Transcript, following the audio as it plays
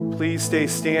Please stay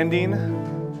standing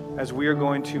as we are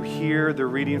going to hear the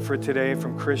reading for today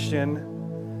from Christian.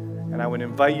 And I would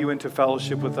invite you into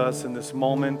fellowship with us in this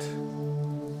moment.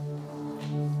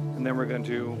 And then we're going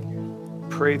to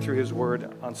pray through his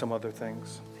word on some other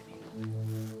things.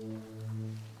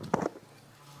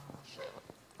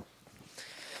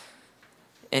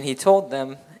 And he told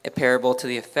them a parable to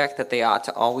the effect that they ought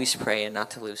to always pray and not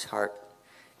to lose heart.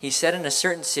 He said, in a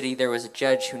certain city there was a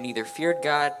judge who neither feared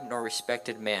God nor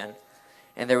respected man.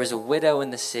 And there was a widow in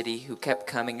the city who kept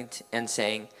coming and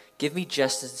saying, "Give me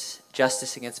justice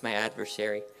against my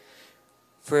adversary."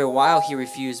 For a while he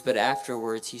refused, but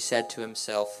afterwards he said to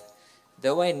himself,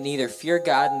 "Though I neither fear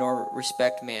God nor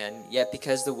respect man, yet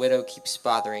because the widow keeps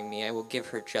bothering me, I will give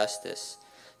her justice,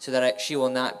 so that she will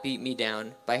not beat me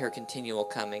down by her continual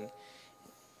coming."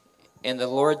 And the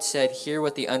Lord said, "Hear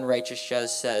what the unrighteous judge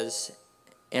says,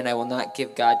 and I will not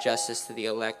give God justice to the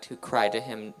elect who cry to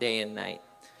him day and night.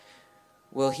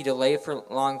 Will he delay for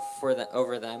long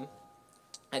over them?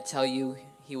 I tell you,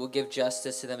 he will give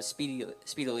justice to them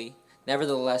speedily.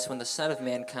 Nevertheless, when the Son of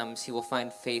Man comes, will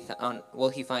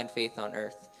he find faith on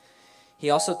earth?" He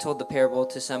also told the parable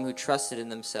to some who trusted in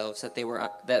themselves that they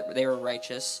were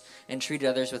righteous and treated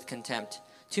others with contempt.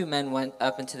 2 men went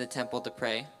up into the temple to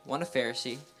pray, one a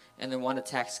Pharisee and then one a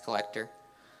tax collector.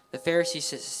 The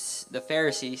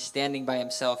Pharisee, standing by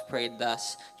himself, prayed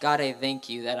thus, "God, I thank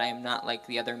you that I am not like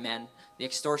the other men, the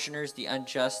extortioners, the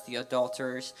unjust, the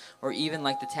adulterers, or even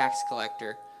like the tax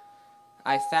collector.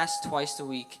 I fast twice a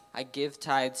week. I give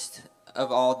tithes of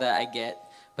all that I get."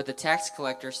 But the tax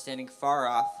collector, standing far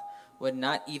off, would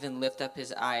not even lift up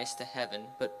his eyes to heaven,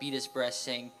 but beat his breast,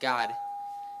 saying, "God,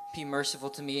 be merciful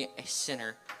to me, a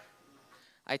sinner."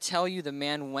 I tell you, the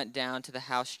man went down to the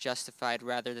house justified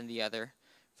rather than the other.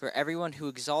 For everyone who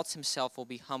exalts himself will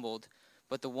be humbled,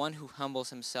 but the one who humbles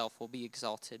himself will be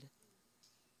exalted.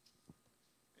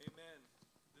 Amen.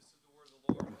 This is the word of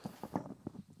the Lord.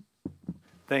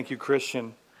 Thank you,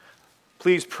 Christian.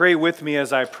 Please pray with me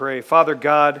as I pray. Father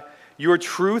God, your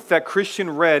truth that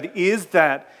Christian read is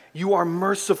that you are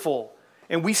merciful,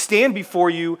 and we stand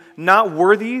before you not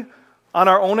worthy on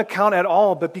our own account at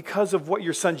all, but because of what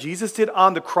your son Jesus did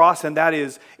on the cross, and that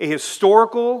is a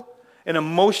historical, an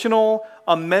emotional,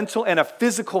 a mental, and a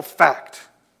physical fact.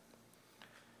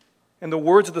 And the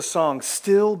words of the song,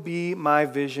 "Still be my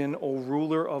vision, O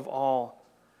ruler of all."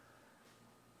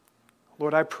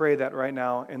 Lord, I pray that right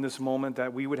now in this moment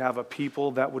that we would have a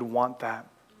people that would want that.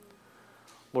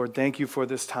 Lord, thank you for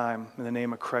this time. In the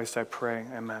name of Christ I pray.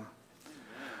 Amen.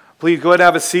 Please go ahead and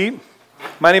have a seat.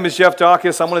 My name is Jeff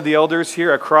Dawkins. I'm one of the elders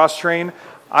here at Crosstrain.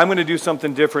 I'm going to do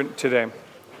something different today.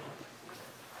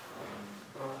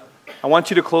 I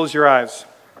want you to close your eyes.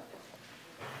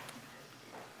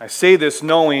 I say this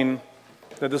knowing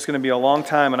that this is going to be a long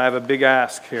time and I have a big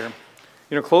ask here.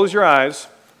 Close your eyes.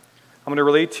 I'm going to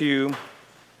relate to you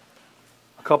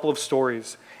a couple of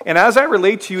stories. And as I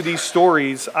relate to you these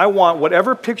stories, I want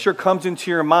whatever picture comes into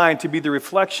your mind to be the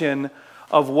reflection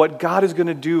of what God is going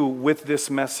to do with this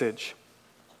message.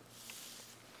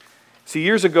 See,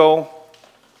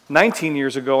 19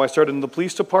 years ago, I started in the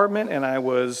police department and I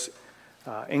was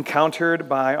encountered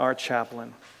by our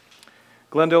chaplain.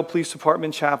 Glendale Police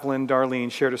Department chaplain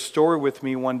Darlene shared a story with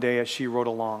me one day as she rode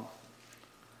along.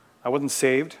 I wasn't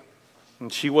saved,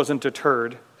 and she wasn't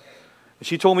deterred. And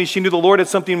she told me she knew the Lord had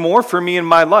something more for me in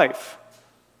my life.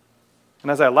 And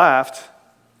as I laughed,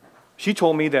 she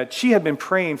told me that she had been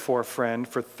praying for a friend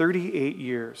for 38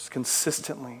 years,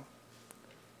 consistently.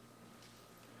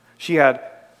 She had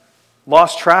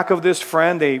lost track of this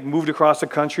friend. They moved across the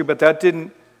country, but that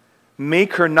didn't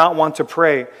make her not want to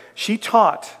pray. She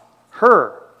taught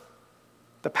her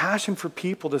the passion for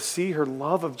people to see her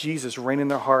love of Jesus reign in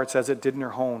their hearts as it did in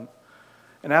her home.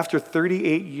 And after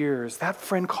 38 years, that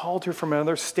friend called her from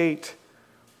another state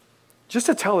just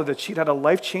to tell her that she'd had a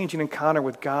life-changing encounter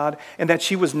with God and that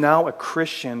she was now a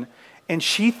Christian. And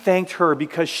she thanked her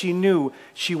because she knew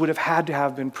she would have had to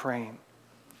have been praying.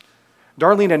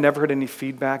 Darlene had never heard any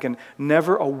feedback and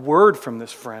never a word from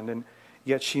this friend, and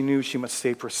yet she knew she must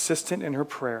stay persistent in her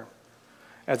prayer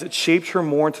as it shaped her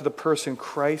more into the person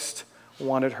Christ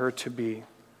wanted her to be.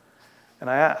 And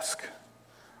I ask,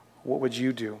 what would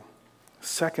you do?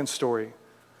 Second story,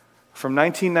 from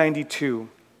 1992,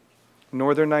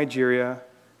 northern Nigeria,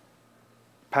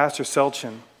 Pastor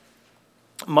Selchin.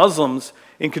 Muslims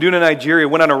in Kaduna, Nigeria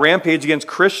went on a rampage against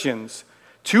Christians.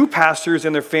 2 pastors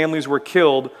and their families were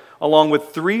killed, along with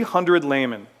 300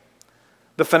 laymen.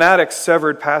 The fanatics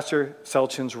severed Pastor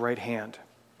Selchin's right hand.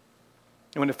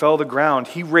 And when it fell to the ground,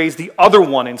 he raised the other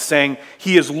one and sang,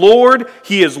 "He is Lord,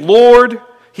 He is Lord,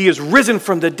 He is risen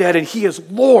from the dead, and He is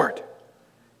Lord."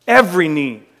 every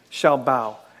knee shall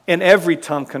bow and every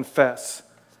tongue confess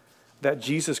that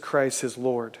Jesus Christ is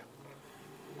Lord.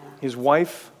 His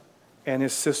wife and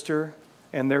his sister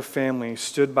and their family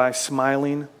stood by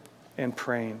smiling and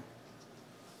praying.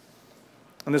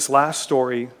 And this last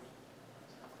story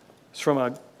is from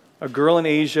a girl in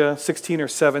Asia, 16 or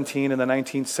 17 in the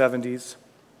 1970s.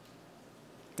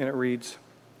 And it reads,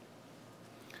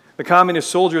 the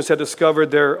communist soldiers had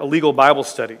discovered their illegal Bible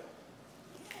study.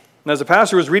 And as the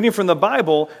pastor was reading from the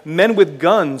Bible, men with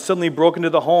guns suddenly broke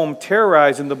into the home,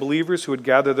 terrorizing the believers who had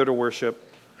gathered there to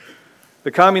worship.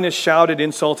 The communists shouted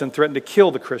insults and threatened to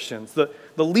kill the Christians. The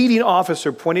leading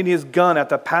officer pointed his gun at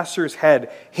the pastor's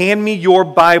head. "Hand me your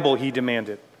Bible," he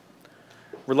demanded.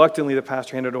 Reluctantly, the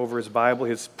pastor handed over his Bible,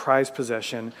 his prized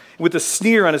possession. With a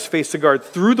sneer on his face, the guard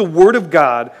threw the Word of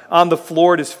God on the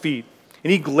floor at his feet,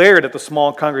 and he glared at the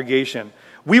small congregation.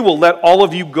 "We will let all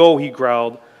of you go," he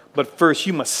growled, "but first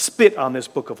you must spit on this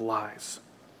book of lies.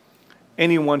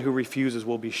 Anyone who refuses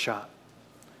will be shot."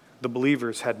 The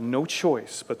believers had no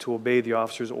choice but to obey the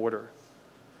officer's order.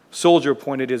 A soldier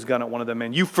pointed his gun at one of the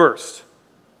men. "You first."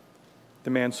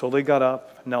 The man slowly got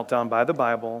up, knelt down by the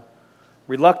Bible.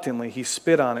 Reluctantly, he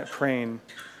spit on it, praying,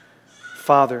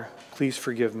 "Father, please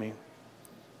forgive me."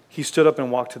 He stood up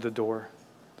and walked to the door.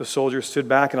 The soldier stood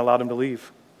back and allowed him to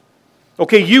leave.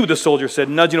 "Okay, you," the soldier said,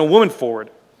 nudging a woman forward.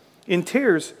 In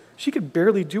tears, she could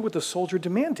barely do what the soldier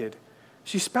demanded.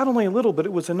 She spat only a little, but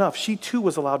it was enough. She too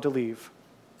was allowed to leave.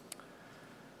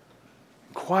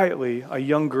 Quietly, a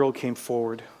young girl came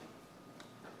forward.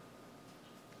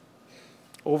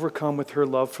 Overcome with her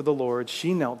love for the Lord,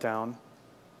 she knelt down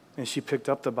and she picked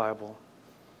up the Bible.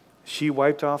 She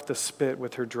wiped off the spit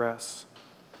with her dress.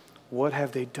 "What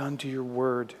have they done to your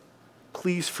word?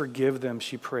 Please forgive them,"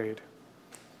 she prayed.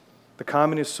 The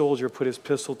communist soldier put his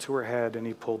pistol to her head and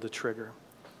he pulled the trigger.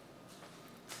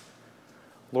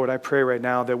 Lord, I pray right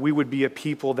now that we would be a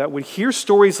people that would hear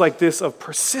stories like this of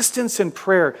persistence in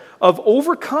prayer, of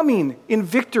overcoming in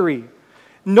victory,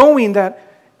 knowing that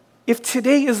if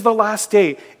today is the last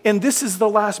day and this is the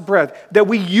last breath, that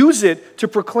we use it to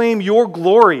proclaim your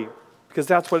glory, because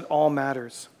that's what all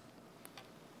matters.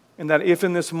 And that if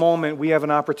in this moment we have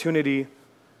an opportunity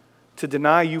to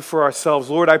deny you for ourselves,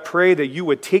 Lord, I pray that you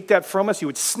would take that from us, you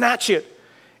would snatch it,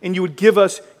 and you would give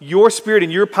us your Spirit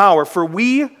and your power. For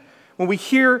when we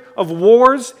hear of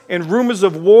wars and rumors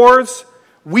of wars,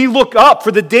 we look up,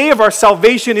 for the day of our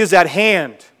salvation is at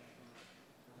hand.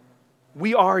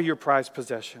 We are your prized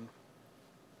possession.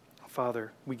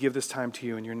 Father, we give this time to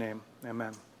you in your name.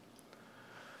 Amen.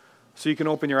 So you can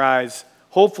open your eyes.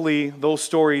 Hopefully, those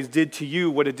stories did to you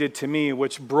what it did to me,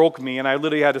 which broke me, and I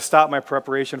literally had to stop my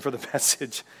preparation for the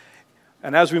message.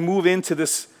 And as we move into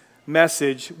this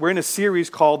message, we're in a series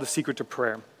called The Secret to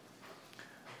Prayer.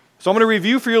 So I'm going to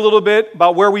review for you a little bit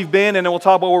about where we've been, and then we'll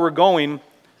talk about where we're going.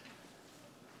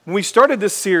 When we started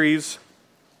this series,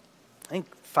 I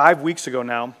think 5 weeks ago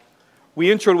now, we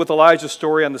introed with Elijah's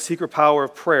story on the secret power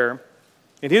of prayer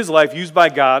in his life used by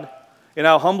God, and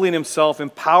how humbling himself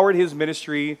empowered his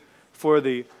ministry for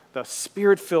the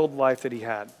Spirit-filled life that he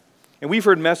had. And we've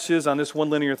heard messages on this one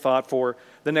linear thought for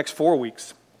the next 4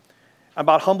 weeks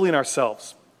about humbling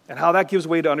ourselves and how that gives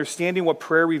way to understanding what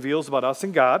prayer reveals about us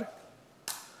and God,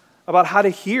 about how to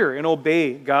hear and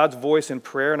obey God's voice in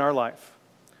prayer in our life,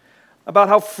 about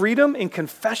how freedom in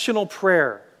confessional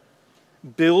prayer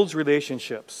builds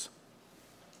relationships,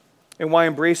 and why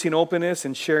embracing openness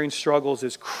and sharing struggles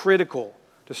is critical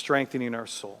to strengthening our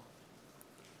soul.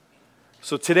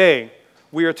 So today,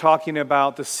 we are talking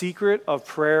about the secret of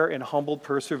prayer and humbled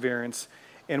perseverance,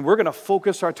 and we're going to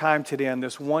focus our time today on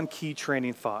this one key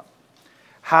training thought.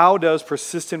 How does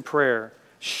persistent prayer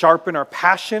sharpen our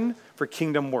passion for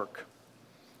kingdom work?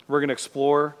 We're going to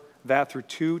explore that through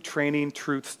 2 training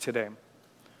truths today.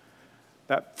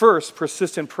 That first,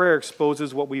 persistent prayer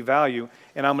exposes what we value,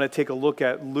 and I'm going to take a look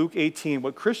at Luke 18,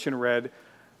 what Christian read,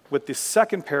 with the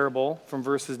second parable from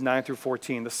verses 9 through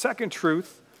 14. The second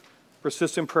truth,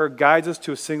 persistent prayer guides us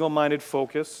to a single-minded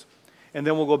focus, and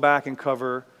then we'll go back and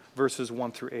cover verses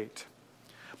 1 through 8.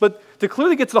 But to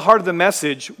clearly get to the heart of the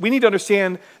message, we need to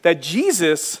understand that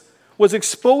Jesus was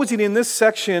exposing in this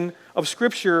section of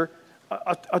Scripture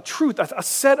a truth, a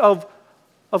set of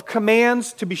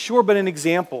commands to be sure, but an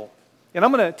example. And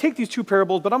I'm going to take these 2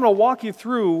 parables, but I'm going to walk you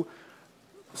through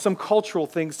some cultural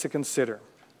things to consider.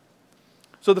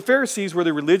 So the Pharisees were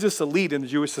the religious elite in the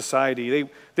Jewish society.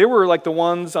 They were like the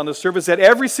ones on the surface that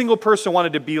every single person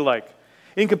wanted to be like.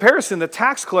 In comparison, the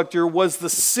tax collector was the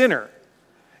sinner.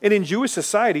 And in Jewish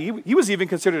society, he was even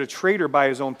considered a traitor by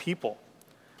his own people.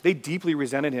 They deeply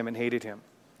resented him and hated him.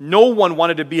 No one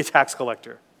wanted to be a tax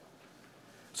collector.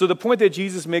 So the point that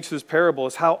Jesus makes in this parable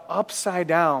is how upside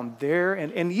down their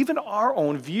and even our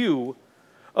own view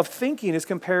of thinking is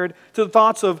compared to the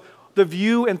thoughts of the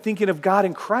view and thinking of God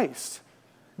in Christ.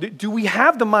 Do we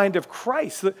have the mind of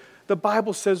Christ? The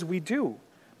Bible says we do.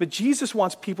 But Jesus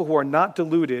wants people who are not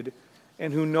deluded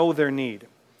and who know their need.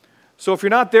 So if you're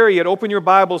not there yet, open your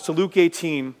Bibles to Luke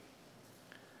 18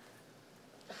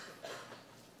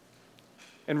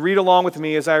 and read along with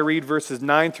me as I read verses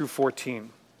 9 through 14.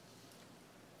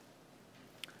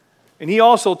 And he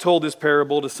also told this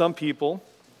parable to some people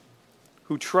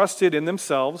who trusted in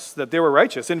themselves that they were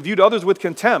righteous and viewed others with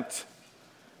contempt.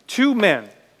 2 men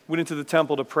went into the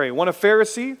temple to pray, one a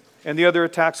Pharisee and the other a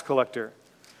tax collector.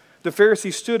 The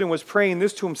Pharisee stood and was praying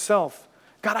this to himself: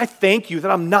 God, I thank you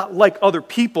that I'm not like other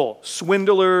people,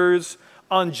 swindlers,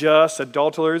 unjust,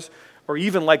 adulterers, or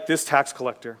even like this tax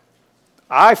collector.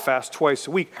 I fast twice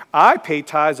a week. I pay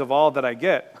tithes of all that I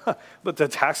get. But the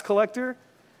tax collector,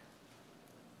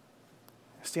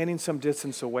 standing some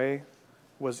distance away,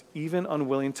 was even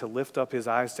unwilling to lift up his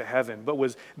eyes to heaven, but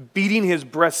was beating his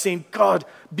breast, saying, God,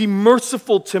 be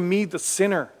merciful to me, the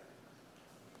sinner.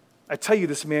 I tell you,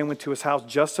 this man went to his house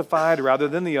justified rather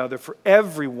than the other, for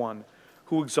everyone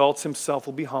who exalts himself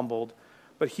will be humbled,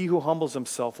 but he who humbles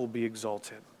himself will be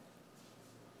exalted.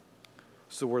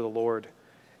 It's the word of the Lord.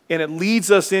 And it leads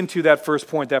us into that first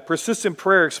point, that persistent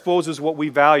prayer exposes what we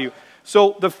value.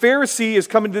 So the Pharisee is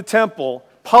coming to the temple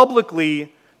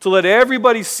publicly to let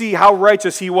everybody see how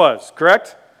righteous he was,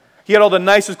 correct? He had all the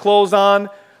nicest clothes on.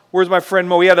 Where's my friend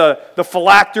Mo? He had the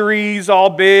phylacteries all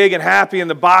big and happy and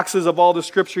the boxes of all the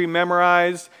scripture he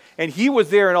memorized. And he was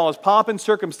there in all his pomp and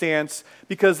circumstance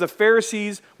because the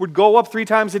Pharisees would go up 3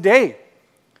 times a day,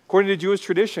 according to Jewish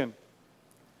tradition.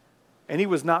 And he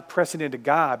was not pressing into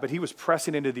God, but he was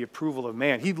pressing into the approval of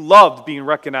man. He loved being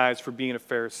recognized for being a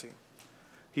Pharisee.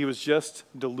 He was just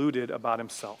deluded about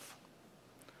himself.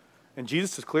 And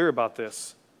Jesus is clear about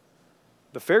this.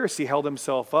 The Pharisee held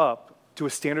himself up to a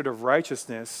standard of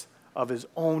righteousness of his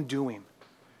own doing.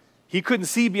 He couldn't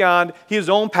see beyond his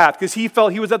own path because he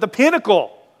felt he was at the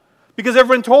pinnacle because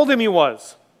everyone told him he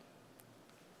was.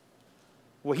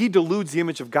 Well, he deludes the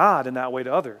image of God in that way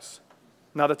to others.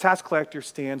 Now, the tax collector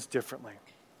stands differently.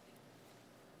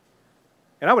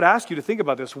 And I would ask you to think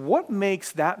about this. What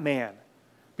makes that man,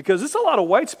 because there's a lot of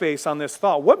white space on this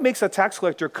thought, what makes a tax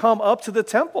collector come up to the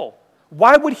temple?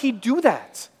 Why would he do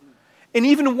that? And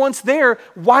even once there,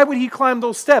 why would he climb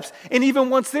those steps? And even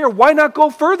once there, why not go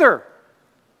further?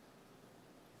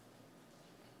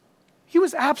 He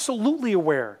was absolutely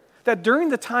aware that during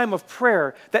the time of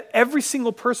prayer, that every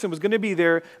single person was going to be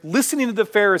there listening to the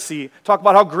Pharisee talk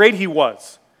about how great he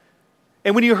was.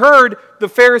 And when he heard the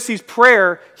Pharisee's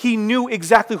prayer, he knew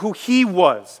exactly who he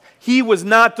was. He was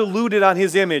not deluded on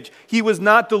his image. He was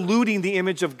not deluding the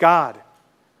image of God.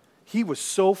 He was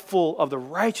so full of the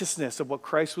righteousness of what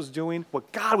Christ was doing,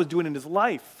 what God was doing in his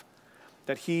life,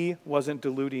 that he wasn't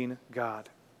deluding God.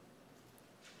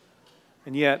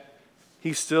 And yet,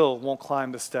 he still won't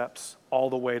climb the steps all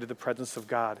the way to the presence of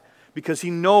God because he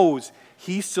knows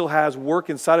he still has work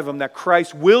inside of him that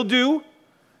Christ will do,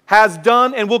 has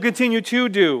done, and will continue to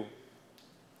do.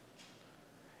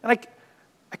 And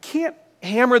I can't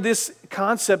hammer this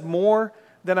concept more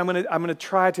than I'm going to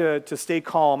try to stay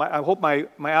calm. I hope my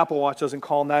Apple Watch doesn't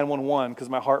call 911 because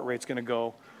my heart rate's going to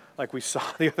go like we saw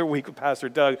the other week with Pastor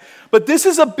Doug. But this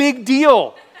is a big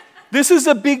deal. This is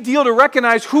a big deal to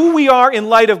recognize who we are in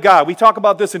light of God. We talk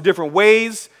about this in different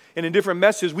ways and in different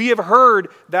messages. We have heard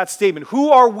that statement.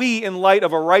 Who are we in light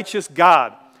of a righteous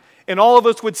God? And all of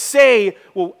us would say,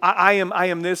 well, I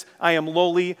am this, I am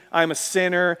lowly, I am a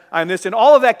sinner, I am this. And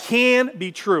all of that can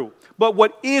be true. But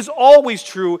what is always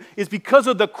true is because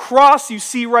of the cross you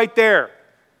see right there.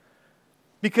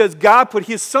 Because God put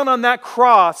his son on that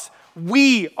cross,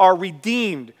 we are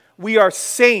redeemed. We are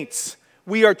saints.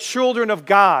 We are children of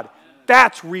God.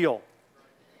 That's real.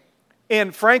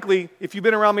 And frankly, if you've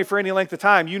been around me for any length of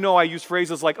time, you know I use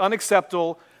phrases like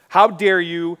unacceptable, how dare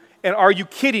you, and are you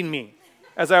kidding me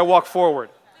as I walk forward.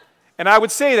 And I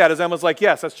would say that as Emma's like,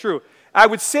 yes, that's true. I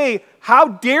would say, how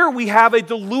dare we have a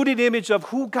deluded image of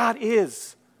who God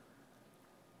is?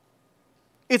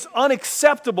 It's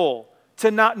unacceptable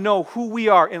to not know who we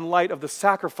are in light of the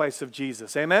sacrifice of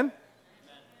Jesus. Amen? Amen.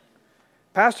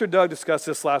 Pastor Doug discussed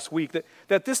this last week,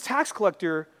 that this tax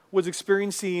collector was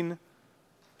experiencing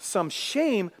some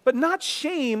shame, but not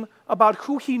shame about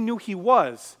who he knew he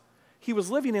was. He was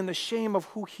living in the shame of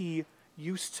who he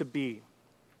used to be.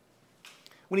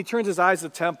 When he turns his eyes to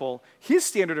the temple, his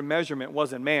standard of measurement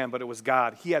wasn't man, but it was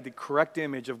God. He had the correct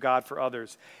image of God for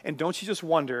others. And don't you just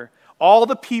wonder, all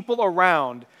the people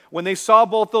around, when they saw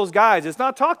both those guys, it's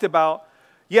not talked about,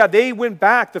 Yeah, they went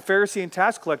back, the Pharisee and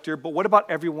tax collector, but what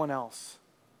about everyone else?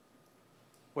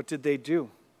 What did they do?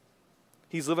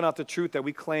 He's living out the truth that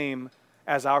we claim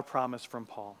as our promise from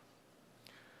Paul.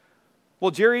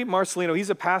 Well, Jerry Marcelino, he's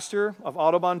a pastor of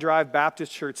Audubon Drive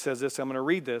Baptist Church, says this. I'm going to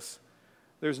read this.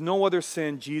 There's no other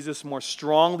sin Jesus more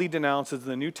strongly denounces in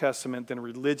the New Testament than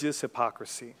religious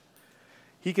hypocrisy.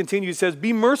 He continues, says,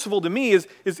 be merciful to me is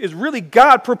really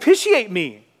God, propitiate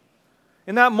me.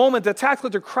 In that moment, the tax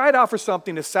collector cried out for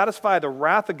something to satisfy the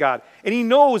wrath of God. And he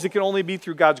knows it can only be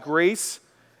through God's grace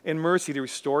and mercy to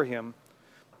restore him.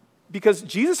 Because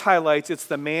Jesus highlights it's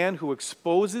the man who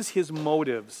exposes his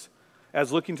motives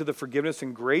as looking to the forgiveness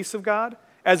and grace of God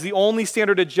as the only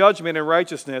standard of judgment and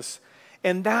righteousness.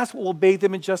 And that's what will bathe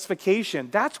them in justification.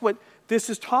 That's what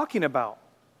this is talking about.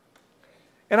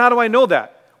 And how do I know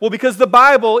that? Well, because the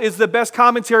Bible is the best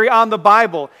commentary on the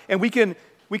Bible. And we can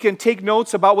take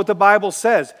notes about what the Bible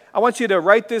says. I want you to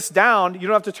write this down. You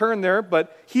don't have to turn there,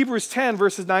 but Hebrews 10,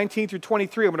 verses 19 through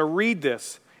 23. I'm going to read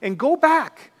this. And go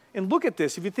back and look at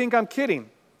this if you think I'm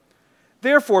kidding.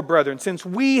 Therefore, brethren, since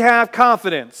we have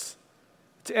confidence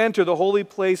to enter the holy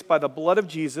place by the blood of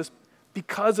Jesus,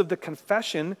 because of the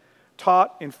confession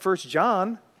taught in 1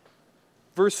 John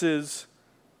 1,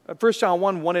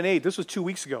 1 and 8. This was 2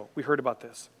 weeks ago. We heard about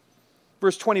this.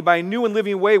 Verse 20, by a new and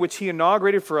living way which he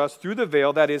inaugurated for us through the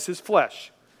veil, that is his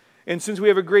flesh. And since we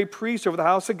have a great priest over the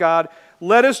house of God,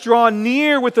 let us draw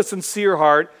near with a sincere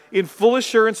heart in full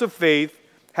assurance of faith,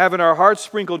 having our hearts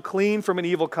sprinkled clean from an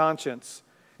evil conscience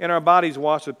and our bodies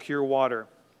washed with pure water.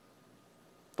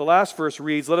 The last verse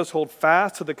reads, let us hold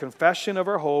fast to the confession of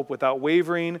our hope without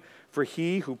wavering, for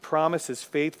he who promised is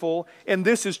faithful. And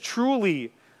this is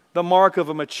truly the mark of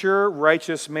a mature,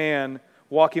 righteous man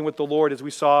walking with the Lord, as we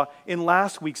saw in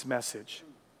last week's message.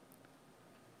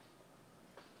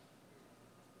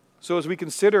 So as we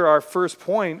consider our first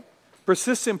point,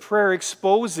 persistent prayer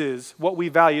exposes what we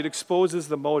value. It exposes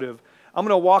the motive. I'm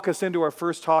going to walk us into our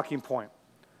first talking point.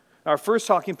 Our first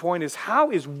talking point is how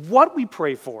is what we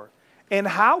pray for and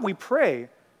how we pray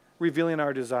revealing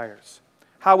our desires.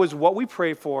 How is what we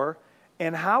pray for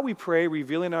and how we pray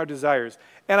revealing our desires.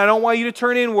 And I don't want you to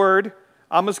turn inward.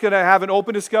 I'm just going to have an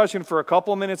open discussion for a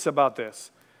couple of minutes about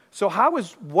this. So how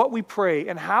is what we pray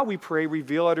and how we pray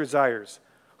reveal our desires?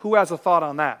 Who has a thought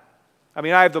on that? I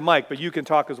mean, I have the mic, but you can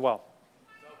talk as well.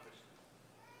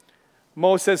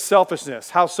 Mo says selfishness.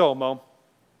 How so, Mo?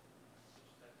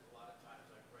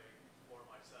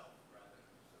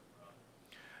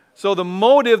 So the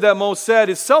motive that Mo said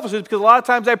is selfishness because a lot of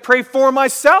times I pray for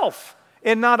myself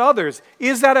and not others.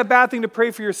 Is that a bad thing to pray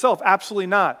for yourself? Absolutely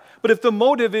not. But if the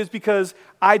motive is because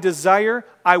I desire,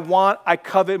 I want, I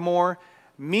covet more,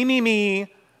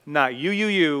 me, not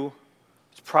you,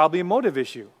 it's probably a motive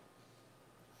issue.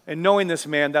 And knowing this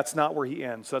man, that's not where he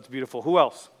ends. So that's beautiful. Who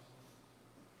else?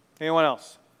 Anyone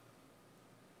else?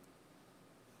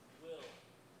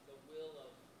 The will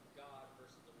of God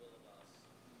versus the will of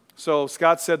us. So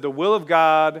Scott said the will of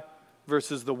God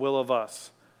versus the will of us.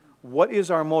 What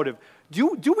is our motive?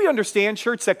 Do we understand,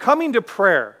 church, that coming to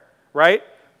prayer, right?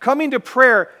 Coming to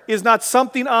prayer is not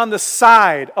something on the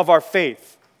side of our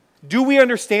faith. Do we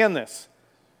understand this?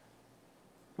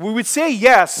 We would say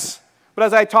yes, but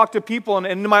as I talk to people and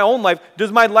in my own life,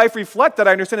 does my life reflect that?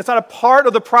 I understand it's not a part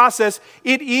of the process.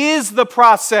 It is the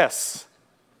process.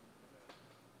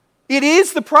 It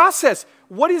is the process.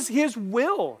 What is His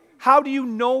will? How do you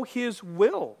know His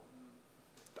will?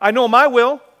 I know my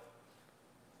will,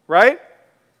 right?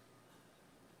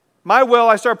 My will,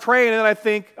 I start praying and then I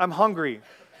think, I'm hungry.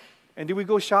 And do we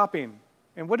go shopping?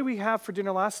 And what do we have for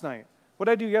dinner last night? What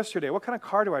did I do yesterday? What kind of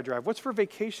car do I drive? What's for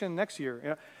vacation next year? You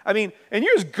know, and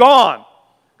you're just gone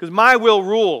because my will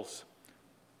rules.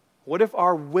 What if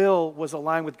our will was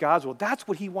aligned with God's will? That's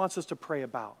what He wants us to pray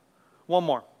about. One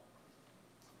more.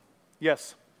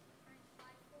 Yes.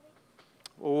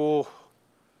 Oh,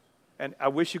 and I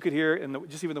wish you could hear,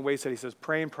 just even the way he says,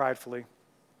 praying pridefully.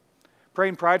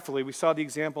 Praying pridefully, we saw the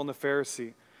example in the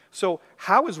Pharisee. So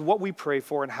how is what we pray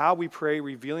for and how we pray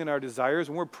revealing our desires?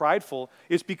 When we're prideful,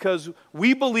 it's because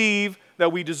we believe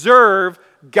that we deserve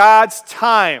God's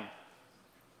time.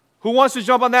 Who wants to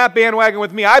jump on that bandwagon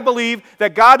with me? I believe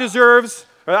that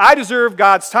I deserve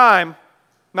God's time,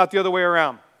 not the other way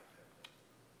around.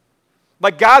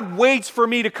 Like God waits for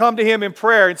me to come to Him in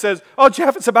prayer and says, oh,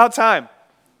 Jeff, it's about time.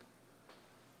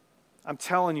 I'm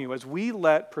telling you, as we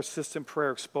let persistent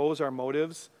prayer expose our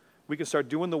motives, we can start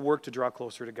doing the work to draw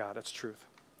closer to God. That's truth.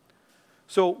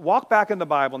 So walk back in the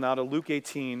Bible now to Luke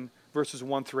 18, verses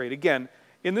 1 through 8. Again,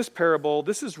 in this parable,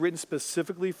 this is written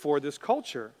specifically for this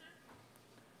culture.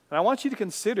 And I want you to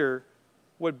consider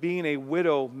what being a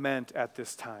widow meant at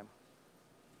this time.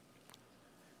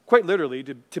 quite literally,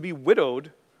 to be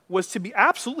widowed was to be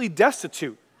absolutely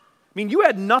destitute. I mean, you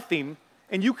had nothing,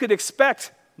 and you could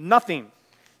expect nothing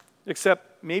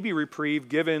except maybe reprieve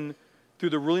given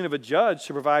through the ruling of a judge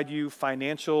to provide you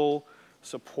financial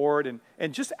support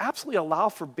and just absolutely allow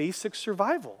for basic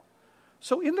survival.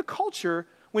 So in the culture,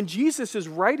 when Jesus is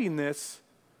writing this,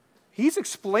 he's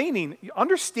explaining,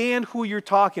 understand who you're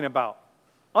talking about.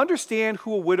 Understand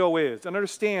who a widow is, and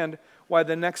understand why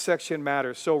the next section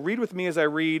matters. So read with me as I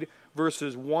read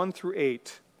verses 1 through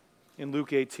 8 in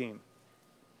Luke 18.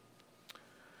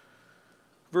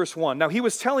 Verse 1, now he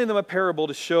was telling them a parable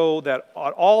to show that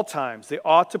at all times they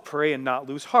ought to pray and not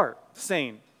lose heart,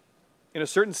 saying, in a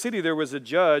certain city there was a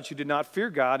judge who did not fear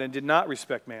God and did not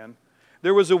respect man.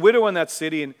 There was a widow in that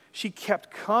city, and she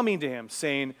kept coming to him,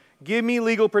 saying, give me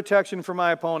legal protection for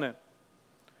my opponent.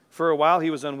 For a while he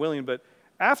was unwilling, but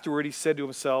afterward he said to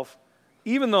himself,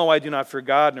 even though I do not fear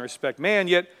God and respect man,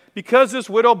 yet because this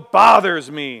widow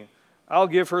bothers me, I'll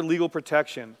give her legal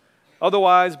protection.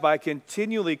 Otherwise, by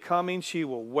continually coming, she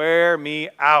will wear me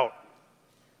out.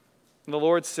 And the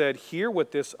Lord said, hear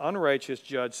what this unrighteous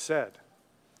judge said.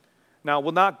 Now,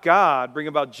 will not God bring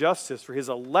about justice for his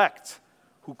elect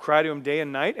who cry to him day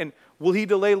and night? And will he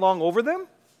delay long over them?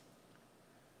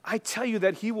 I tell you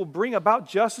that he will bring about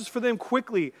justice for them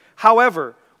quickly.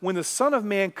 However, when the Son of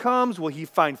Man comes, will he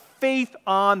find faith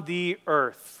on the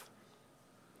earth?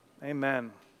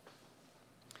 Amen.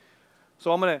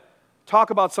 So I'm going to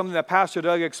talk about something that Pastor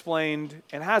Doug explained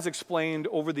and has explained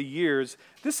over the years.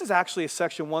 This is actually a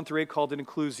section 1 through 8 called an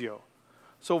inclusio.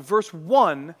 So verse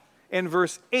 1 and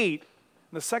verse 8,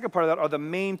 the second part of that, are the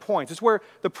main points. It's where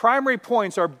the primary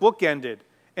points are bookended,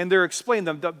 and they're explained,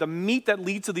 the meat that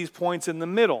leads to these points in the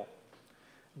middle.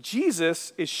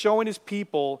 Jesus is showing his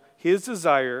people his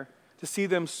desire to see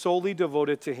them solely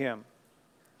devoted to him.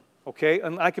 Okay,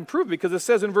 and I can prove it because it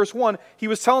says in verse 1, he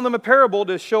was telling them a parable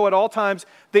to show at all times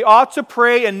they ought to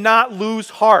pray and not lose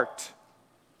heart.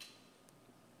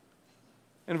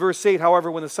 In verse 8, however,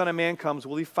 when the Son of Man comes,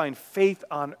 will he find faith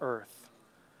on earth?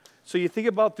 So you think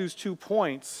about those 2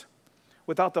 points,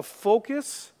 without the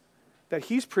focus that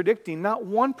he's predicting, not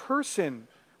one person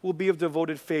will be of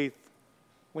devoted faith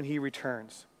when he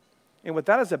returns. And with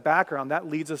that as a background, that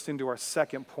leads us into our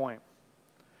second point.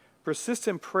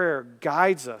 Persistent prayer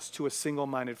guides us to a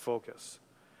single-minded focus.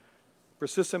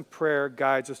 Persistent prayer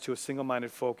guides us to a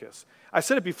single-minded focus. I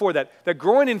said it before that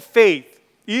growing in faith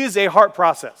is a heart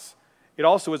process. It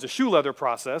also is a shoe leather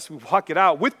process. We walk it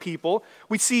out with people.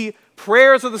 We see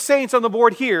prayers of the saints on the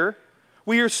board here.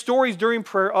 We hear stories during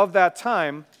prayer of that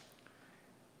time.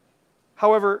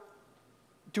 However,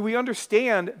 do we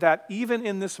understand that even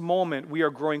in this moment we are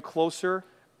growing closer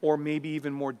or maybe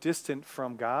even more distant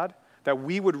from God? That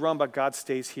we would run, but God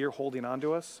stays here holding on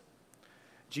to us?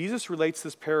 Jesus relates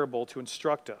this parable to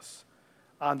instruct us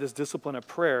on this discipline of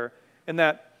prayer, and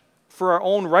that for our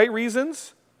own right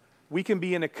reasons, we can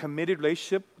be in a committed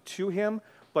relationship to him,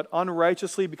 but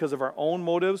unrighteously, because of our own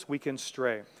motives, we can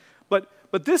stray.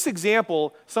 But this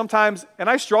example sometimes, and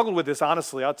I struggled with this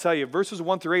honestly, I'll tell you, verses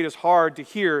 1 through 8 is hard to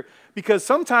hear because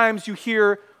sometimes you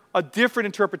hear a different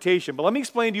interpretation. But let me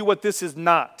explain to you what this is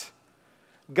not.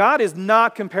 God is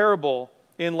not comparable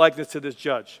in likeness to this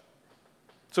judge.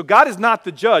 So God is not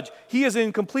the judge. He is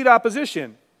in complete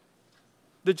opposition.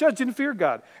 The judge didn't fear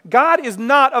God. God is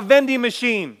not a vending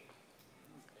machine.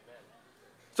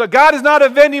 So God is not a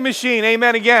vending machine.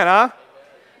 Amen again, huh?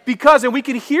 Because, and we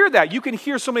can hear that. You can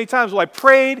hear so many times, well, I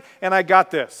prayed and I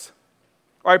got this.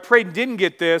 Or I prayed and didn't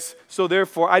get this, so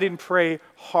therefore I didn't pray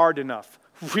hard enough.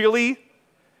 Really?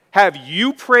 Have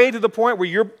you prayed to the point where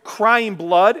you're crying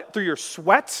blood through your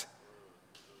sweat?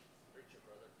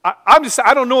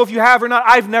 I don't know if you have or not.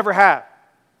 I've never had.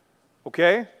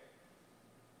 Okay?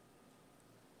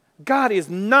 God is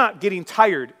not getting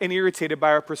tired and irritated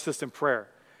by our persistent prayer.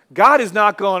 God is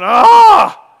not going,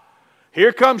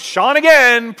 here comes Sean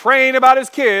again praying about his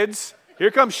kids.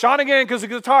 Here comes Sean again because the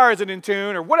guitar isn't in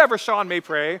tune, or whatever Sean may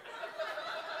pray.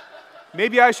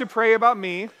 Maybe I should pray about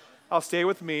me. I'll stay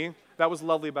with me. That was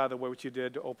lovely, by the way, what you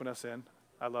did to open us in.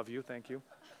 I love you. Thank you.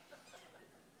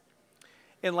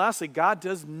 And lastly, God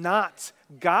does not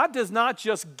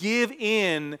just give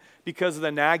in because of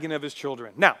the nagging of his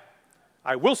children. Now,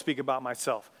 I will speak about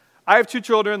myself. I have 2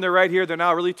 children. They're right here. They're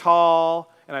now really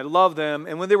tall, and I love them.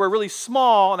 And when they were really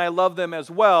small, and I love them as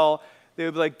well, they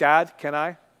would be like, Dad, can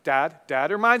I? Dad.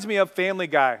 It reminds me of Family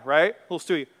Guy, right? Little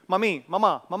Stewie. Mommy,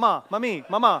 mama, mama, mommy,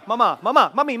 mama, mama,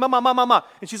 mama, mommy, mama, mama, mama.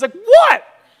 And she's like, what?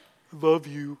 Love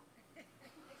you.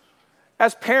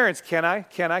 As parents, can I?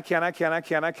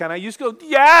 You just go,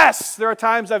 yes! There are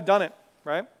times I've done it,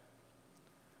 right?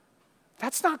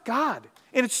 That's not God.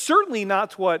 And it's certainly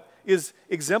not what is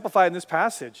exemplified in this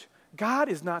passage. God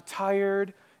is not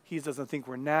tired. He doesn't think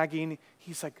we're nagging.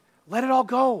 He's like, let it all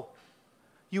go.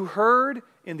 You heard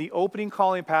in the opening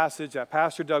calling passage that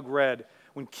Pastor Doug read,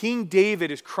 when King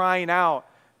David is crying out,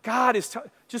 God is,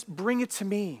 just bring it to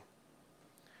me.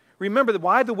 Remember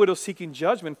why the widow's seeking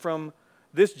judgment from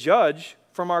this judge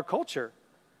from our culture.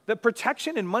 That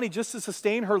protection and money just to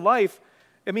sustain her life,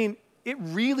 it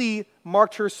really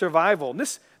marked her survival. And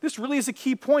this really is a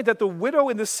key point, that the widow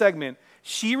in this segment,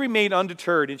 she remained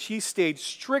undeterred and she stayed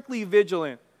strictly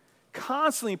vigilant,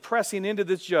 constantly pressing into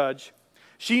this judge.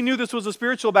 She knew this was a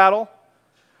spiritual battle,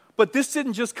 but this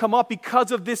didn't just come up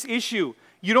because of this issue.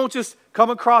 You don't just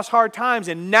come across hard times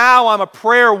and now I'm a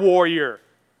prayer warrior.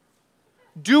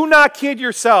 Do not kid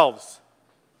yourselves.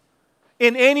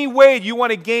 In any way you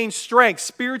want to gain strength,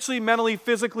 spiritually, mentally,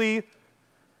 physically,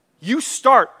 you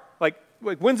start. Like,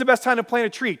 when's the best time to plant a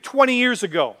tree? 20 years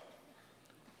ago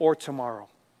or tomorrow.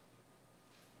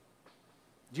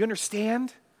 Do you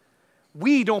understand?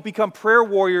 We don't become prayer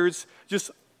warriors just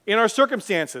in our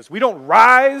circumstances. We don't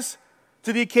rise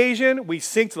to the occasion. We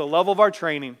sink to the level of our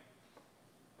training.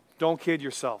 Don't kid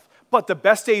yourself. But the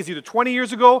best day is either 20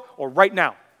 years ago or right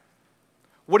now.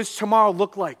 What does tomorrow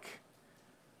look like?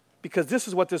 Because this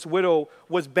is what this widow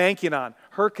was banking on.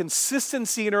 Her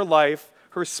consistency in her life,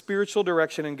 her spiritual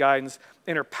direction and guidance,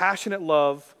 and her passionate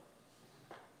love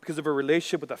because of her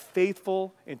relationship with a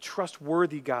faithful and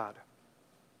trustworthy God.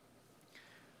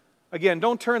 Again,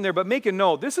 don't turn there, but make a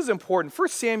note. This is important. 1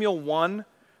 Samuel 1,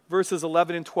 verses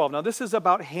 11 and 12. Now, this is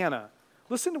about Hannah.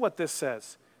 Listen to what this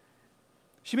says.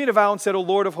 She made a vow and said, O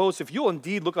Lord of hosts, if you'll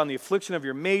indeed look on the affliction of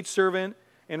your maidservant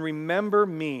and remember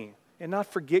me, and not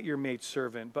forget your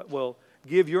maidservant, but will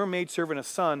give your maidservant a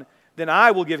son, then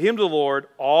I will give him to the Lord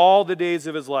all the days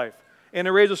of his life, and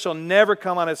a razor shall never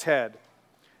come on his head.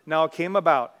 Now it came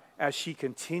about, as she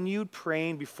continued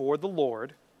praying before the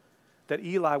Lord, that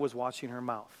Eli was watching her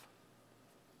mouth.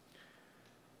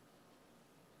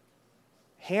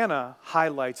 Hannah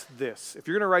highlights this. If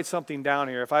you're going to write something down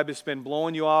here, if I've just been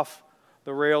blowing you off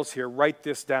the rails here, write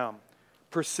this down.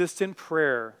 Persistent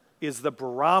prayer is the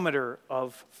barometer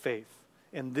of faith.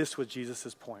 And this was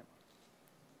Jesus' point.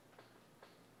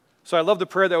 So I love the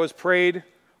prayer that was prayed.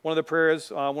 One of the prayers,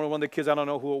 one of the kids, I don't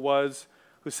know who it was,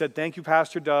 who said, thank you,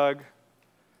 Pastor Doug,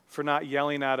 for not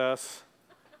yelling at us,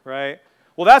 right?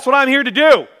 Well, that's what I'm here to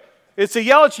do, is to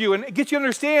yell at you and get you to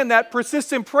understand that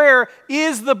persistent prayer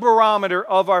is the barometer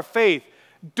of our faith.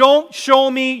 Don't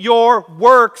show me your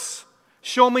works.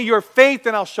 Show me your faith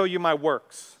and I'll show you my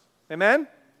works. Amen?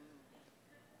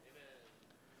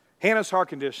 Hannah's heart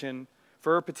condition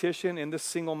for her petition in this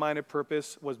single-minded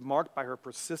purpose was marked by her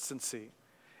persistency.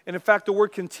 And in fact, the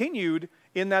word continued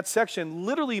in that section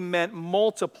literally meant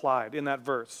multiplied in that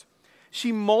verse.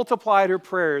 She multiplied her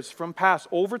prayers from past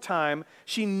over time.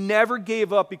 She never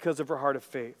gave up because of her heart of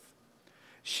faith.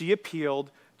 She appealed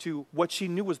to what she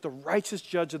knew was the righteous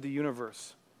judge of the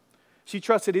universe. She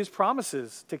trusted his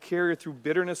promises to carry her through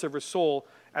bitterness of her soul,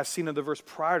 as seen in the verse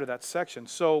prior to that section.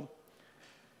 So,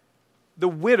 the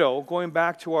widow, going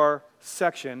back to our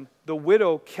section, the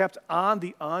widow kept on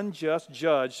the unjust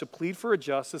judge to plead for a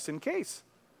justice in case.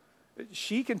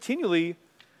 She continually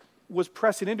was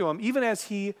pressing into him, even as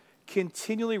he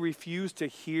continually refused to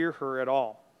hear her at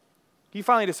all. He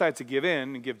finally decides to give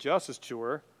in and give justice to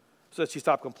her so that she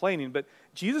stopped complaining. But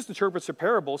Jesus interprets the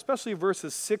parable, especially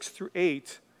verses 6 through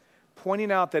 8,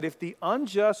 pointing out that if the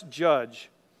unjust judge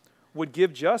would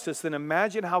give justice, then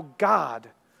imagine how God,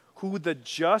 who the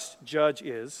just judge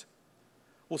is,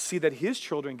 will see that his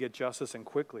children get justice and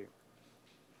quickly.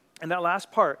 And that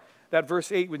last part, that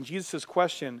verse 8, when Jesus'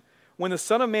 question, when the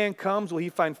Son of Man comes, will he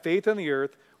find faith on the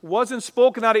earth, wasn't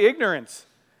spoken out of ignorance.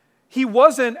 He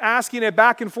wasn't asking a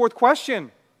back and forth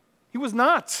question. He was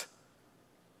not.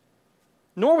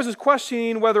 Nor was his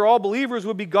questioning whether all believers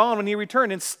would be gone when he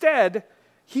returned. Instead,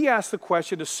 he asked the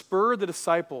question to spur the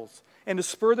disciples and to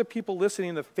spur the people listening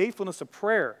in the faithfulness of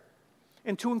prayer,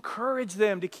 and to encourage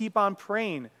them to keep on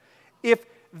praying. If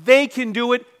they can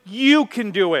do it, you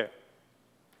can do it.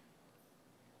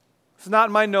 It's not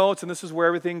in my notes, and this is where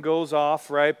everything goes off,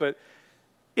 right? But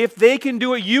if they can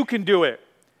do it, you can do it.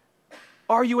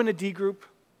 Are you in a D group?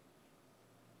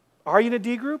 Are you in a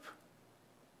D group?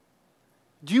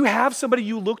 Do you have somebody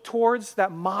you look towards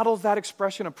that models that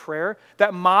expression of prayer,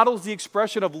 that models the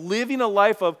expression of living a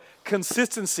life of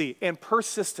consistency and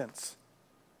persistence?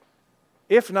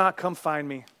 If not, come find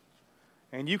me.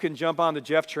 And you can jump on the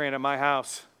Jeff train at my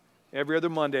house every other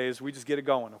Mondays. We just get it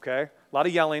going, okay? A lot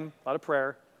of yelling, a lot of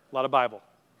prayer, a lot of Bible,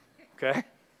 okay?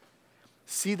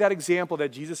 See that example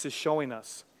that Jesus is showing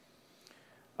us.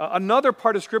 Another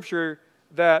part of Scripture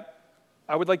that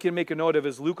I would like you to make a note of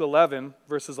is Luke 11,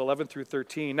 verses 11 through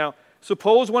 13. Now,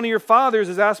 suppose one of your fathers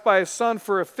is asked by his son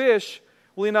for a fish.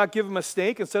 Will he not give him a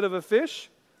snake instead of a fish?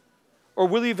 Or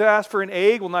will he ask for an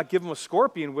egg? Will not give him a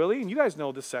scorpion, will he? And you guys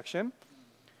know this section.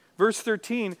 Verse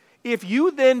 13, if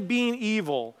you then, being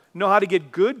evil, know how to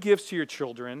get good gifts to your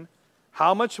children,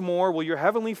 how much more will your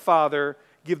heavenly Father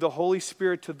give the Holy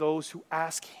Spirit to those who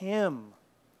ask him?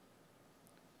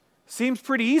 Seems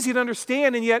pretty easy to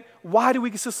understand, and yet, why do we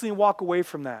consistently walk away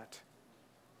from that?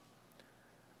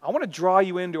 I want to draw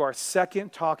you into our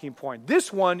second talking point.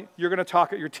 This one, you're going to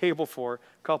talk at your table for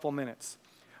a couple minutes.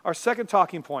 Our second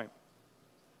talking point.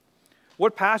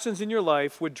 What passions in your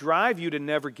life would drive you to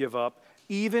never give up,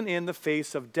 even in the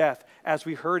face of death, as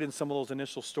we heard in some of those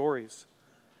initial stories?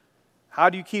 How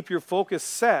do you keep your focus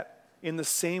set in the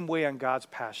same way on God's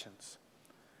passions?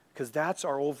 Because that's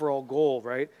our overall goal,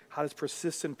 right? How does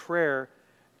persistent prayer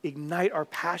ignite our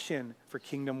passion for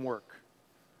kingdom work?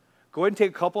 Go ahead and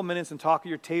take a couple minutes and talk at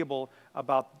your table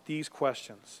about these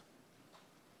questions.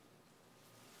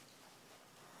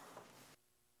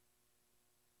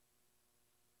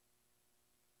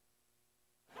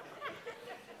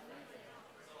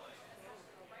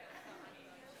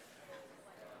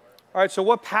 All right, so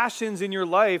what passions in your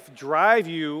life drive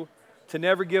you to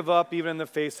never give up even in the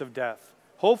face of death?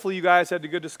 Hopefully you guys had a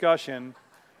good discussion.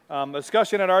 A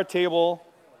discussion at our table,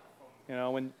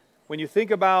 when you think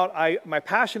about, my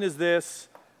passion is this,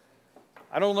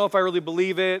 I don't know if I really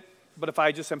believe it, but if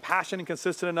I just am passionate and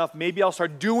consistent enough, maybe I'll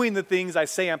start doing the things I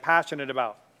say I'm passionate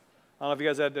about. I don't know if you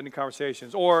guys had any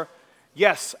conversations. Or,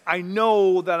 yes, I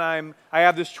know that I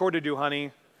have this chore to do,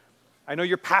 honey. I know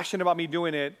you're passionate about me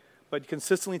doing it, but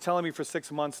consistently telling me for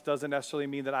 6 months doesn't necessarily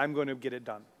mean that I'm going to get it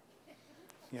done.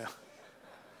 Yeah.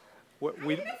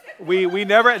 We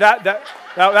never, that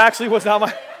actually was not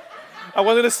my, I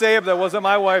wasn't going to say it, but that wasn't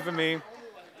my wife and me.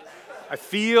 I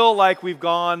feel like we've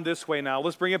gone this way now.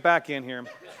 Let's bring it back in here.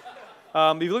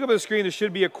 If you look up at the screen, there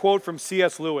should be a quote from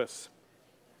C.S. Lewis.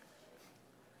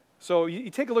 So you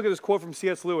take a look at this quote from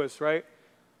C.S. Lewis, right?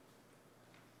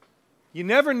 You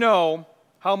never know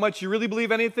how much you really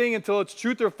believe anything until its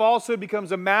truth or falsehood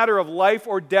becomes a matter of life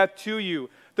or death to you.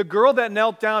 The girl that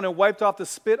knelt down and wiped off the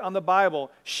spit on the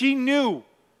Bible, she knew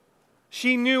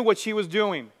what she was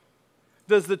doing.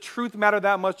 Does the truth matter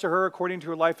that much to her according to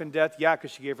her life and death? Yeah, because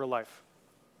she gave her life.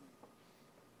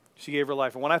 She gave her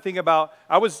life. And when I think about,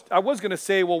 I was going to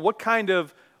say, well, what kind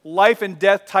of life and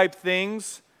death type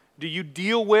things do you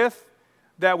deal with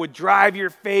that would drive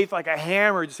your faith like a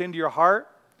hammer just into your heart?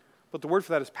 But the word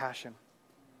for that is passion.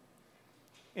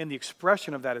 And the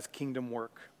expression of that is kingdom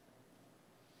work.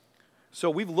 So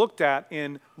we've looked at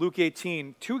in Luke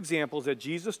 18 2 examples that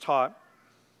Jesus taught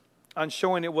on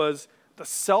showing it was the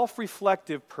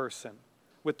self-reflective person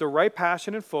with the right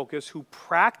passion and focus who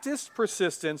practiced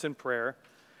persistence in prayer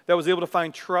that was able to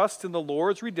find trust in the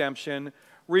Lord's redemption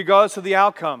regardless of the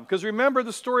outcome. Because remember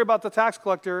the story about the tax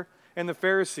collector and the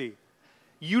Pharisee.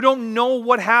 You don't know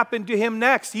what happened to him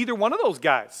next, either one of those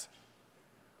guys.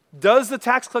 Does the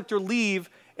tax collector leave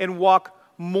and walk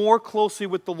more closely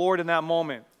with the Lord in that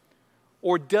moment?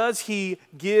 Or does he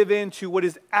give in to what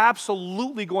is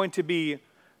absolutely going to be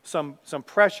some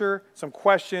pressure, some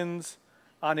questions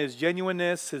on his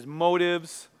genuineness, his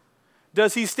motives?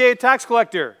 Does he stay a tax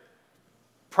collector?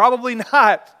 Probably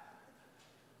not.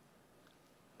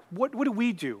 What do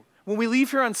we do? When we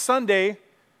leave here on Sunday,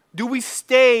 do we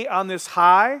stay on this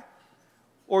high?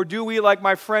 Or do we, like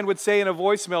my friend would say in a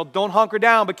voicemail, don't hunker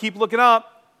down, but keep looking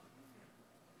up?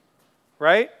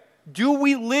 Right? Do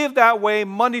we live that way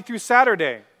Monday through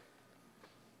Saturday?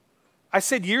 I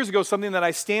said years ago something that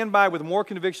I stand by with more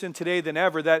conviction today than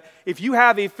ever, that if you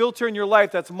have a filter in your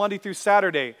life that's Monday through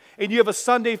Saturday, and you have a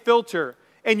Sunday filter,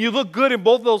 and you look good in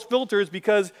both of those filters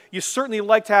because you certainly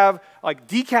like to have like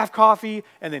decaf coffee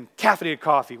and then caffeinated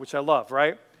coffee, which I love,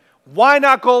 right? Why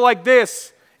not go like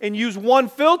this and use one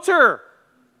filter?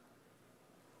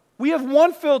 We have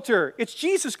one filter. It's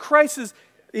Jesus Christ's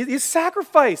His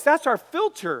sacrifice. That's our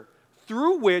filter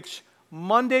through which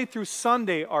Monday through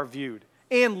Sunday are viewed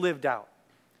and lived out.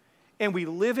 And we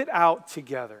live it out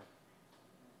together.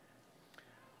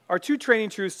 Our 2 training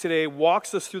truths today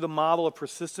walks us through the model of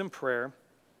persistent prayer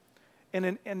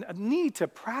and a need to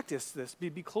practice this, be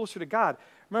closer to God.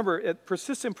 Remember,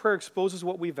 persistent prayer exposes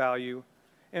what we value,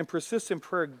 and persistent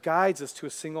prayer guides us to a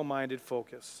single-minded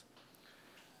focus.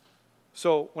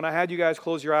 So when I had you guys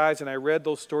close your eyes and I read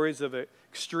those stories of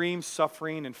extreme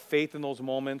suffering and faith in those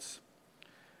moments,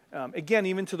 again,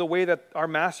 even to the way that our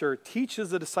Master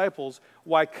teaches the disciples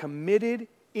why committed,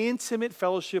 intimate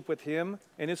fellowship with Him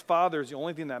and His Father is the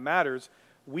only thing that matters,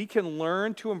 we can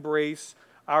learn to embrace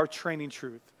our training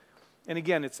truth. And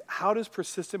again, it's how does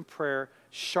persistent prayer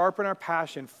sharpen our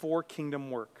passion for kingdom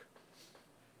work?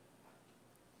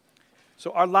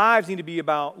 So our lives need to be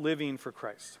about living for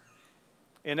Christ.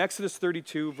 In Exodus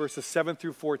 32, verses 7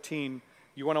 through 14,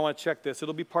 you want to check this.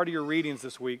 It'll be part of your readings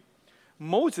this week.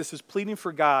 Moses is pleading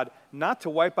for God not to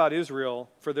wipe out Israel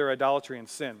for their idolatry and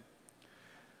sin.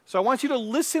 So I want you to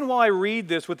listen while I read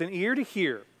this with an ear to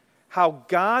hear how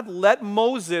God let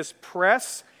Moses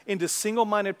press into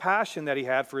single-minded passion that he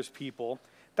had for his people.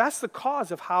 That's the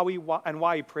cause of how and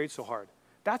why he prayed so hard.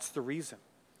 That's the reason.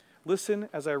 Listen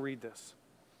as I read this.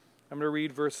 I'm going to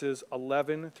read verses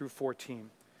 11 through 14.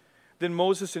 Then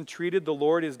Moses entreated the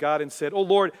Lord his God and said, "O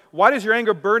Lord, why does your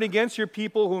anger burn against your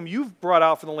people whom you've brought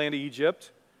out from the land of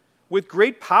Egypt with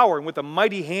great power and with a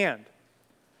mighty hand?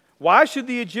 Why should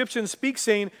the Egyptians speak,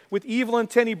 saying, with evil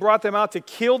intent he brought them out to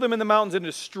kill them in the mountains and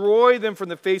destroy them from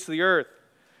the face of the earth?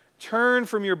 Turn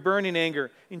from your burning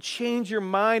anger and change your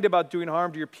mind about doing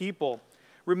harm to your people.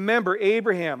 Remember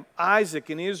Abraham, Isaac,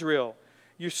 and Israel,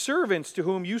 your servants to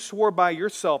whom you swore by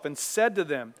yourself and said to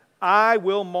them, I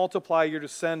will multiply your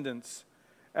descendants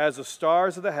as the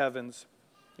stars of the heavens.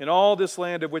 In all this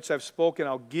land of which I've spoken,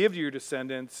 I'll give to your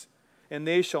descendants, and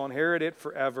they shall inherit it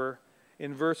forever."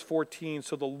 In verse 14,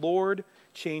 so the Lord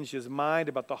changed his mind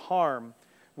about the harm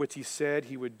which he said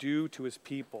he would do to his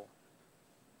people.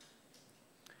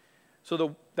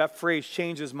 So that phrase,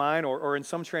 change his mind, or in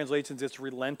some translations it's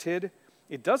relented,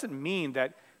 it doesn't mean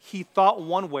that he thought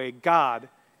one way, God,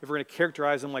 if we're going to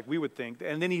characterize him like we would think,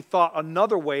 and then he thought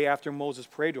another way after Moses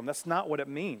prayed to him. That's not what it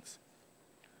means.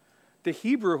 The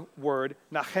Hebrew word,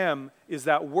 nahem, is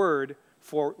that word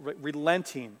for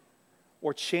relenting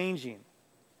or changing.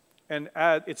 And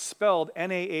it's spelled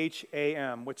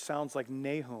Naham, which sounds like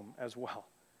Nahum as well,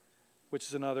 which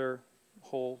is another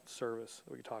whole service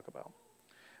that we could talk about.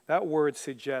 That word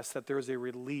suggests that there is a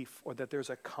relief or that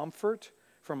there's a comfort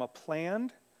from a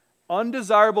planned,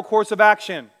 undesirable course of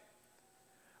action.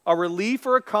 A relief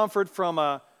or a comfort from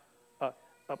a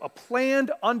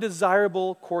planned,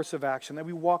 undesirable course of action, that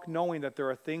we walk knowing that there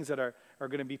are things that are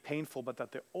going to be painful, but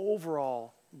that the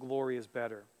overall glory is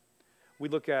better. We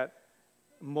look at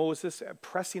Moses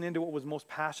pressing into what was most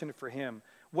passionate for him,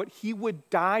 what he would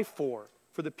die for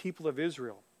the people of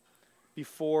Israel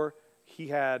before he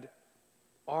had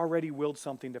already willed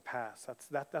something to pass.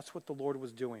 That's what the Lord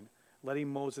was doing, letting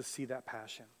Moses see that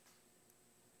passion.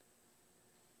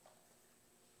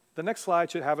 The next slide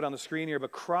should have it on the screen here,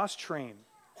 but Cross-Train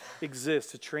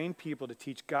exists to train people to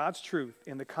teach God's truth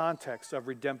in the context of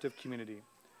redemptive community.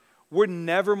 We're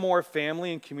never more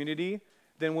family and community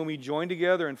than when we join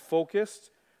together in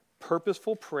focused,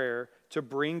 purposeful prayer to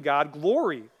bring God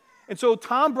glory. And so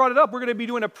Tom brought it up. We're going to be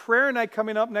doing a prayer night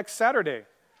coming up next Saturday.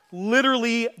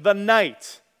 Literally the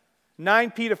night,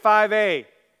 9p to 5a.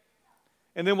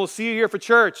 And then we'll see you here for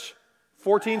church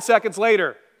 14 seconds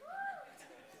later.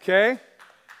 Okay?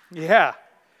 Yeah.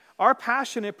 Our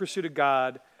passionate pursuit of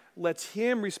God lets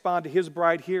him respond to his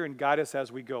bride here and guide us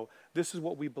as we go. This is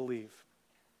what we believe.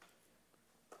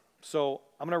 So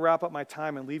I'm going to wrap up my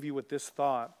time and leave you with this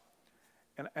thought.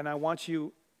 And I want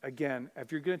you, again,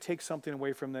 if you're going to take something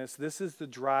away from this, this is the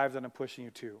drive that I'm pushing you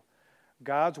to.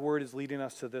 God's word is leading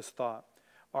us to this thought.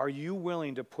 Are you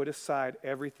willing to put aside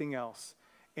everything else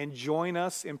and join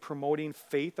us in promoting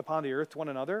faith upon the earth to one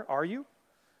another? Are you?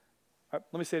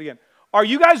 Let me say it again. Are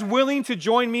you guys willing to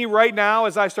join me right now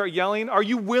as I start yelling? Are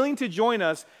you willing to join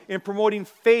us in promoting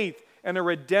faith and a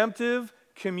redemptive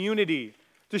community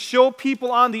to show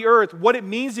people on the earth what it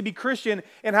means to be Christian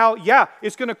and how,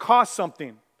 it's going to cost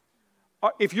something?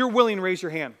 If you're willing, raise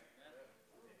your hand.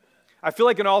 I feel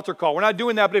like an altar call. We're not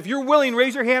doing that, but if you're willing,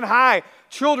 raise your hand high.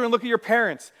 Children, look at your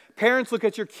parents. Parents, look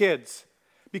at your kids.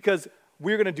 Because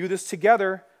we're going to do this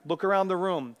together. Look around the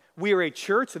room. We are a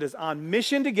church that is on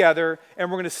mission together, and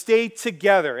we're going to stay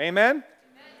together. Amen? Amen?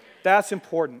 That's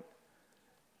important.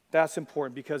 That's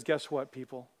important because guess what,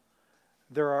 people?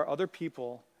 There are other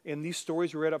people in these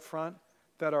stories we read up front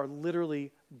that are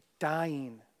literally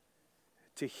dying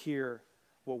to hear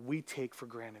what we take for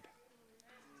granted.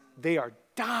 They are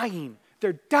dying.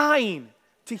 They're dying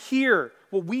to hear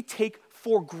what we take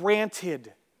for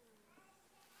granted.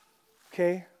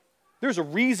 Okay? There's a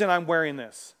reason I'm wearing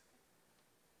this.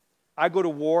 I go to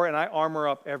war and I armor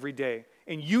up every day.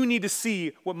 And you need to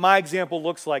see what my example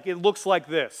looks like. It looks like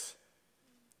this.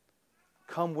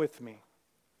 Come with me.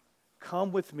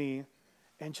 Come with me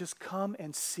and just come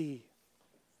and see.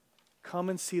 Come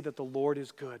and see that the Lord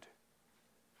is good.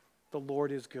 The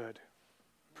Lord is good.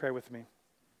 Pray with me.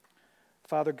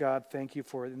 Father God, thank you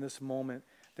for in this moment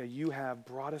that you have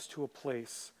brought us to a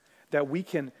place that we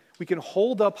can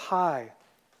hold up high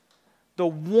the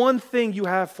one thing you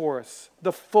have for us,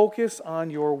 the focus on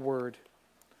your word.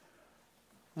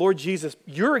 Lord Jesus,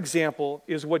 your example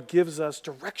is what gives us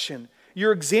direction.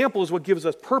 Your example is what gives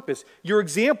us purpose. Your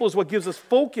example is what gives us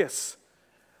focus.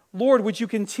 Lord, would you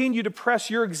continue to press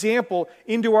your example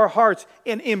into our hearts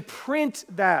and imprint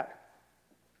that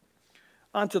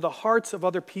onto the hearts of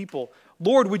other people.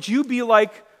 Lord, would you be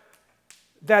like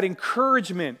that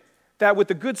encouragement that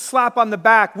with a good slap on the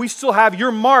back, we still have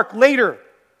your mark later.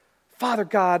 Father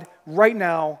God, right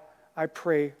now, I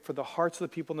pray for the hearts of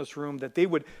the people in this room that they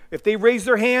would, if they raise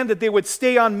their hand, that they would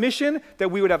stay on mission, that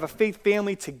we would have a faith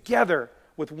family together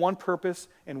with one purpose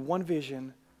and one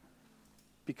vision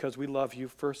because we love you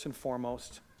first and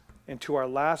foremost. And to our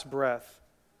last breath,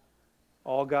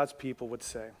 all God's people would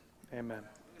say, amen.